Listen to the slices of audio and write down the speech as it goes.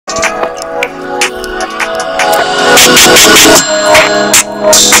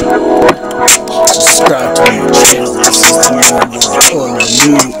Subscribe to my channel. This is the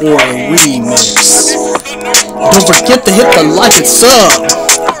new or remix. Don't forget to hit the like and sub.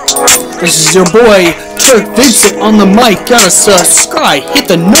 This is your boy Turk Vincent on the mic. Gotta subscribe, hit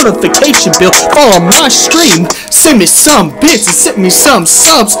the notification bell, follow my stream, send me some bits and send me some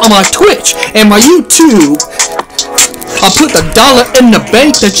subs on my Twitch and my YouTube. I'll put the dollar in the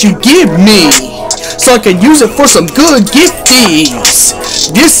bank that you give me, so I can use it for some good gifties.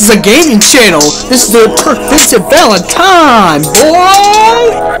 This is a gaming channel. This is the Turk Vincent Valentine,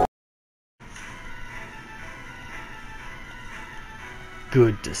 boy!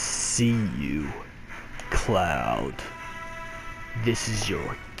 Good to see you, Cloud. This is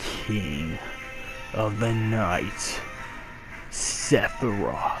your king of the night,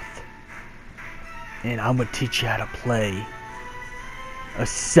 Sephiroth. And I'm gonna teach you how to play a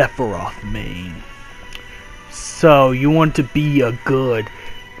Sephiroth main. So you want to be a good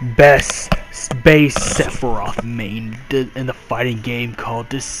base Sephiroth main in the fighting game called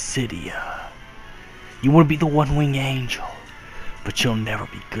Dissidia. You want to be the one-wing angel, but you'll never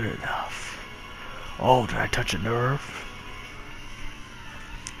be good enough. Oh, did I touch a nerve?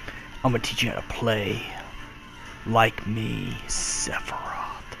 I'm gonna teach you how to play like me, Sephiroth.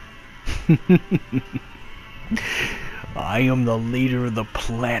 I am the leader of the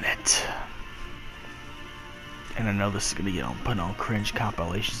planet. And I know this is gonna get put on cringe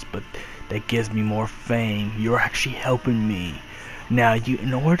compilations, but that gives me more fame. You're actually helping me. Now,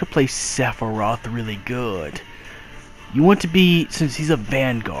 in order to play Sephiroth really good, you want to be, since he's a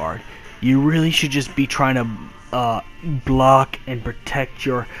vanguard, you really should just be trying to block and protect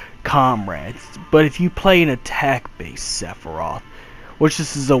your comrades. But if you play an attack-based Sephiroth, which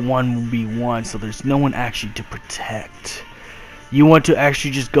this is a 1v1, so there's no one actually to protect, you want to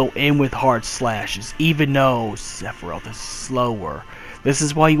actually just go in with hard slashes, even though Sephiroth is slower. This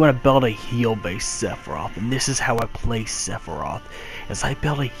is why you want to build a heal-based Sephiroth, and this is how I play Sephiroth, is I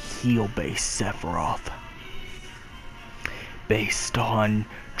build a heal-based Sephiroth, based on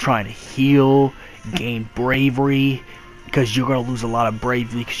trying to heal, gain bravery, because you're going to lose a lot of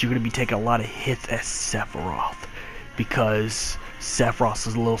bravery, because you're going to be taking a lot of hits as Sephiroth, because Sephiroth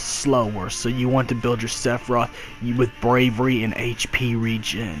is a little slower, so you want to build your Sephiroth with bravery and HP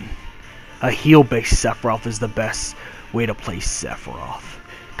regen. A heal-based Sephiroth is the best way to play Sephiroth,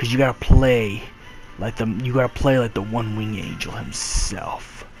 because you gotta play like the one-wing angel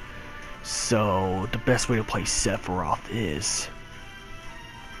himself. So the best way to play Sephiroth is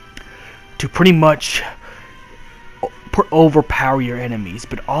to pretty much overpower your enemies,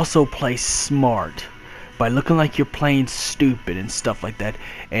 but also play smart by looking like you're playing stupid and stuff like that,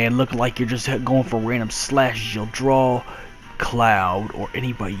 and looking like you're just going for random slashes. You'll draw Cloud or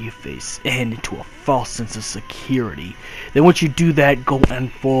anybody you face into a false sense of security. Then once you do that, go in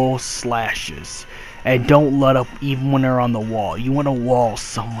full slashes, and don't let up even when they're on the wall. You want to wall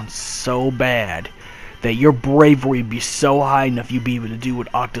someone so bad that your bravery be so high enough you'll be able to do an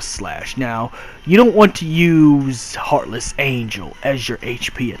Octa Slash. Now, you don't want to use Heartless Angel as your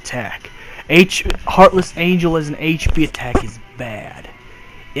HP attack. Heartless Angel as an HP attack is bad.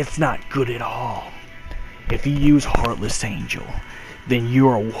 It's not good at all. If you use Heartless Angel, then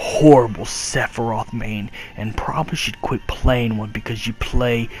you're a horrible Sephiroth main, and probably should quit playing one, because you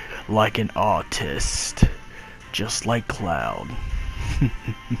play like an autist, just like Cloud.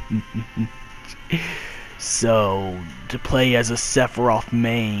 So, to play as a Sephiroth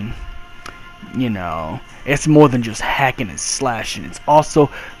main, you know, it's more than just hacking and slashing. It's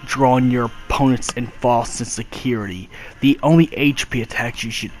also drawing your opponents in false insecurity. The only HP attacks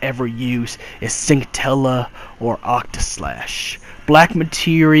you should ever use is Synctella or Octaslash. Black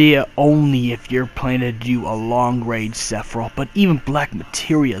Materia only if you're planning to do a long range Sephiroth, but even Black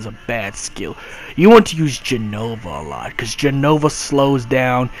Materia is a bad skill. You want to use Genova a lot, because Genova slows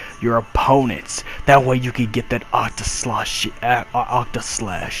down your opponents. That way you can get that Octaslash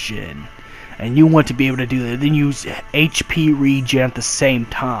in. And you want to be able to do that. Then use HP regen at the same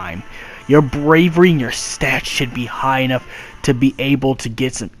time. Your bravery and your stats should be high enough to be able to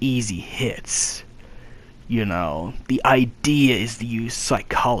get some easy hits. You know, the idea is to use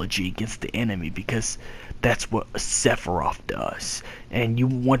psychology against the enemy, because that's what Sephiroth does. And you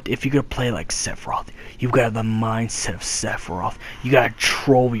want, if you're gonna play like Sephiroth, you've got to have the mindset of Sephiroth. You gotta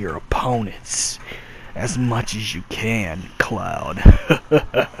troll your opponents as much as you can, Cloud.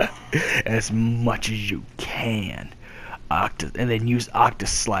 As much as you can. And then use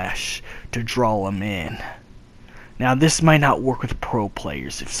Octaslash to draw them in. Now, this might not work with pro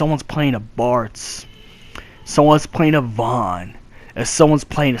players. If someone's playing a Bartz, someone's playing a Vaughn, if someone's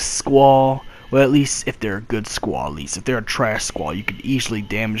playing a Squall Well, at least if they're a good squall, at least. If they're a trash squall, you could easily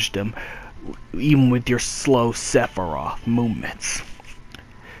damage them even with your slow Sephiroth movements.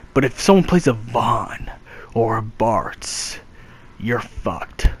 But if someone plays a Vaughn or a Bartz, you're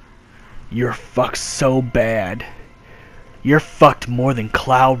fucked. You're fucked so bad. You're fucked more than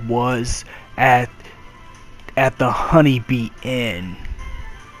Cloud was at the Honeybee Inn.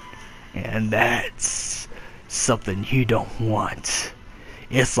 And that's something you don't want.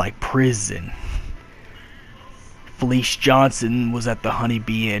 It's like prison. Felice Johnson was at the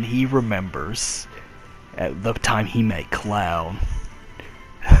Honeybee Inn. He remembers at the time he met Cloud.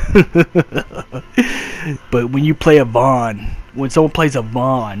 But when you play a Vaughn, when someone plays a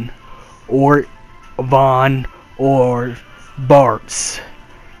Vaughn or Bartz,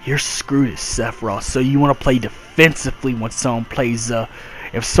 you're screwed as Sephiroth. So you want to play defensively when someone plays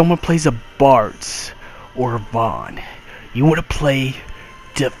if someone plays a Bartz or a Vaughn, you want to play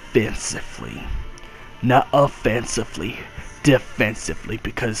defensively, not offensively, defensively,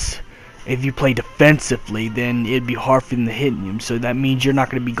 because if you play defensively, then it'd be hard for them to hit you. So that means you're not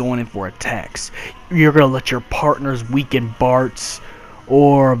going to be going in for attacks. You're going to let your partners weaken Bartz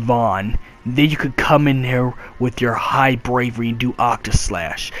or Vaughn. Then you could come in there with your high bravery and do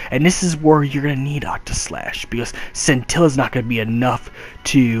Octaslash. And this is where you're going to need Octaslash, because Scintilla's not going to be enough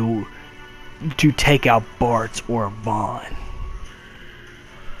to take out Bartz or Vaughn.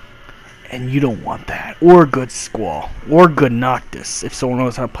 And you don't want that. Or a good Squall. Or a good Noctis, if someone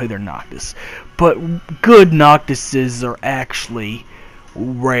knows how to play their Noctis. But good Noctises are actually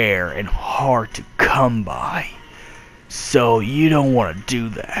rare and hard to come by. So you don't want to do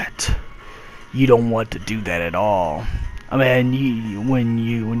that. You don't want to do that at all. I mean, when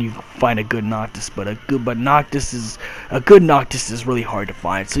you find a good Noctis, but a good Noctis is really hard to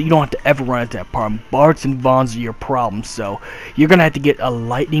find. So you don't have to ever run into that problem. Bartz and Vaughns are your problem. So you're gonna have to get a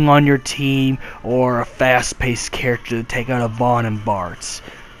Lightning on your team or a fast-paced character to take out a Vaughn and Bartz.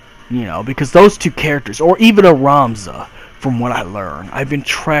 You know, because those two characters, or even a Ramza, from what I learned, I've been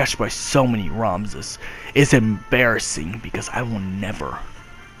trashed by so many Ramzas. It's embarrassing because I will never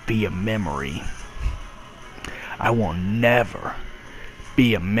be a memory. I will never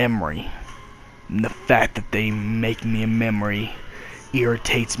be a memory. And the fact that they make me a memory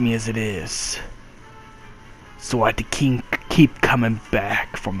irritates me as it is. So I have to keep coming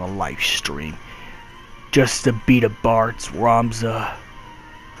back from the live stream just to beat a Bartz, Ramza,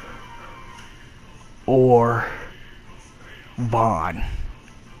 or Vaughn.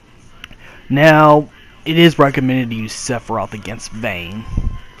 Now, it is recommended to use Sephiroth against Vayne.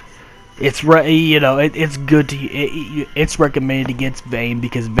 It's it's good to it's recommended against Vayne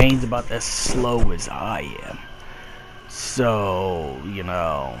because Vayne's about as slow as I am. So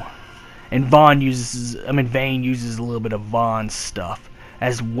and Vayne uses a little bit of Vaughn's stuff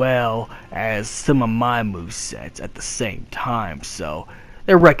as well as some of my movesets at the same time. So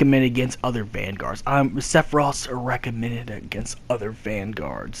they're recommended against other Vanguards. Sephiroths are recommended against other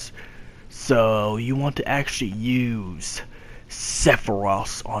Vanguards. So you want to actually use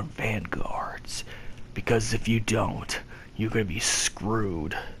Sephiroths on Vanguards, because if you don't, you're going to be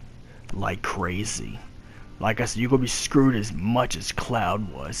screwed like crazy. Like I said, you're going to be screwed as much as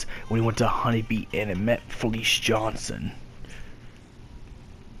Cloud was when he went to Honeybee Inn and met Felice Johnson.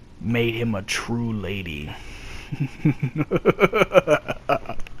 Made him a true lady.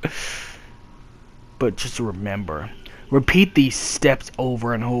 But just remember, repeat these steps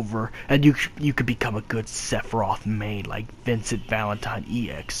over and over, and you could become a good Sephiroth main like Vincent Valentine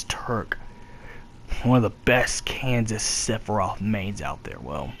EX Turk. One of the best Kansas Sephiroth mains out there.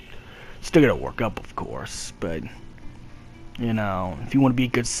 Well, still gotta work up, of course, but if you want to be a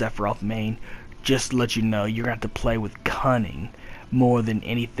good Sephiroth main, just to let you know, you're gonna have to play with cunning more than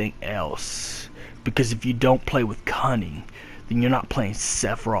anything else. Because if you don't play with cunning, then you're not playing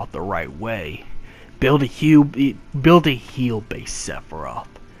Sephiroth the right way. Build a heal-based Sephiroth.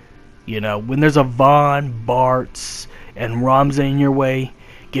 When there's a Vaughn, Bartz, and Ramza in your way,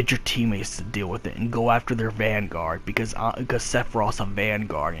 get your teammates to deal with it and go after their Vanguard, because Sephiroth's a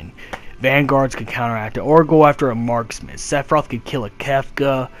Vanguard, and Vanguards can counteract it, or go after a Marksman. Sephiroth can kill a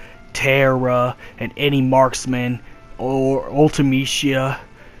Kefka, Terra, and any Marksman, or Ultimecia,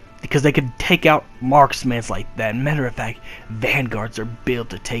 because they can take out Marksmen like that. Matter of fact, Vanguards are built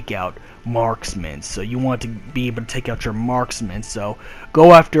to take out Marksmen, so you want to be able to take out your Marksmen, so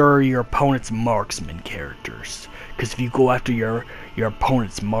go after your opponent's Marksman characters, because if you go after your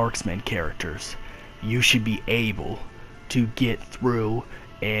opponent's Marksman characters, you should be able to get through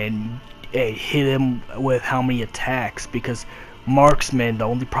and hit him with how many attacks, because Marksmen, the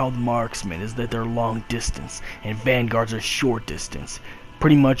only problem with Marksmen is that they're long distance, and Vanguards are short distance.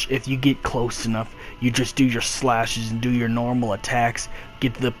 pretty much if you get close enough, you just do your slashes and do your normal attacks,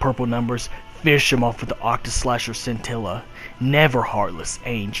 get to the purple numbers, finish them off with the Octa Slash or Scintilla. Never Heartless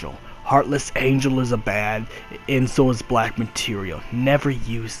Angel. Heartless Angel is a bad, and so is Black Material. Never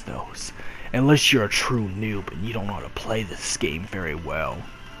use those. Unless you're a true noob and you don't know how to play this game very well.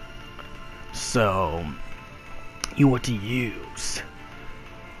 So, you want to use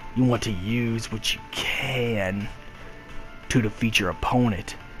what you can to defeat your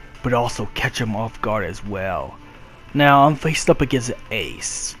opponent, but also catch him off guard as well. Now, I'm faced up against an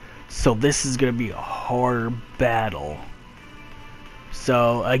ace, so this is going to be a harder battle.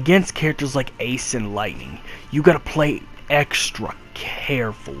 So, against characters like Ace and Lightning, you got to play extra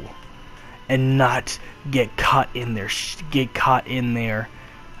careful and not get caught in their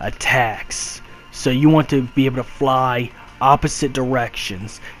attacks. So you want to be able to fly opposite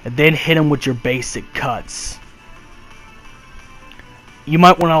directions and then hit them with your basic cuts. You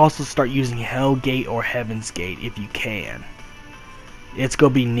might want to also start using Hell Gate or Heaven's Gate if you can. It's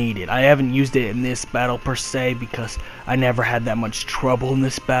gonna be needed. I haven't used it in this battle per se because I never had that much trouble in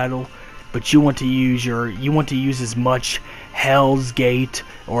this battle. But you want to use as much Hell's Gate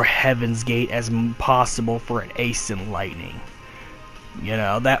or Heaven's Gate as possible for an Ace and Lightning. You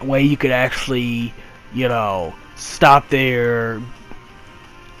know, that way you could actually, you know, stop their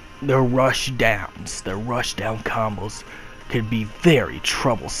rush downs. Their rush down combos could be very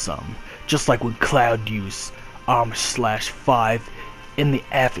troublesome. Just like when Cloud used Amish/5 in the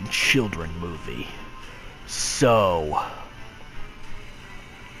Advent Children movie. So,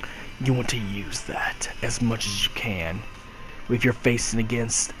 you want to use that as much as you can. If you're facing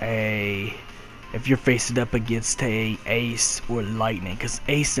up against a Ace or Lightning, because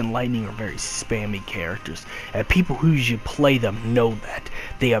Ace and Lightning are very spammy characters, and people who usually play them know that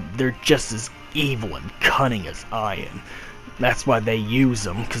they're just as evil and cunning as I am. That's why they use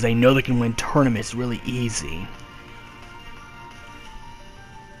them, because they know they can win tournaments really easy.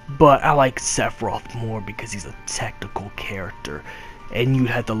 But I like Sephiroth more because he's a technical character, and you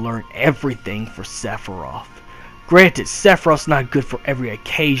have to learn everything for Sephiroth. Granted, Sephiroth's not good for every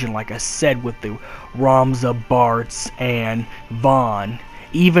occasion, like I said, with the Ramza, Bartz, and Vaughn.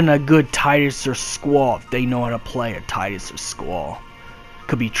 Even a good Titus or Squall, if they know how to play a Titus or Squall,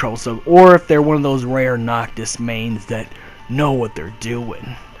 could be troublesome. Or if they're one of those rare Noctis mains that know what they're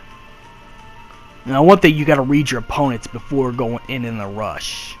doing. Now, one thing, you gotta read your opponents before going in the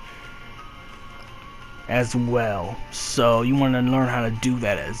rush as well. So you want to learn how to do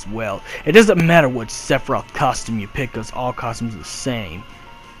that as well. It doesn't matter what Sephiroth costume you pick, because all costumes are the same.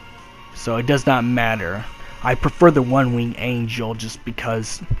 So it does not matter. I prefer the One Wing Angel just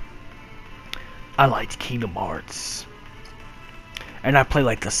because I liked Kingdom Hearts. And I play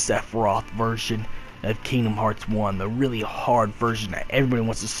like the Sephiroth version of Kingdom Hearts 1, the really hard version that everybody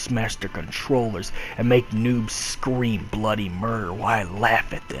wants to smash their controllers and make noobs scream bloody murder while I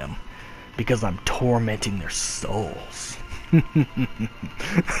laugh at them because I'm tormenting their souls.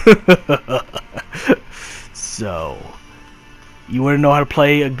 So, you want to know how to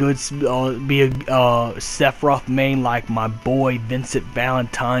play a good, be a Sephiroth main like my boy Vincent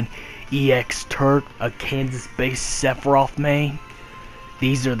Valentine, EX Turk, a Kansas-based Sephiroth main?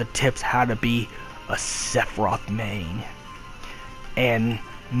 These are the tips how to be a Sephiroth main. And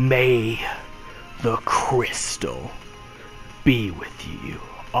may the crystal be with you.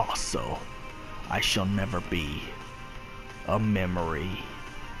 Also, I shall never be a memory.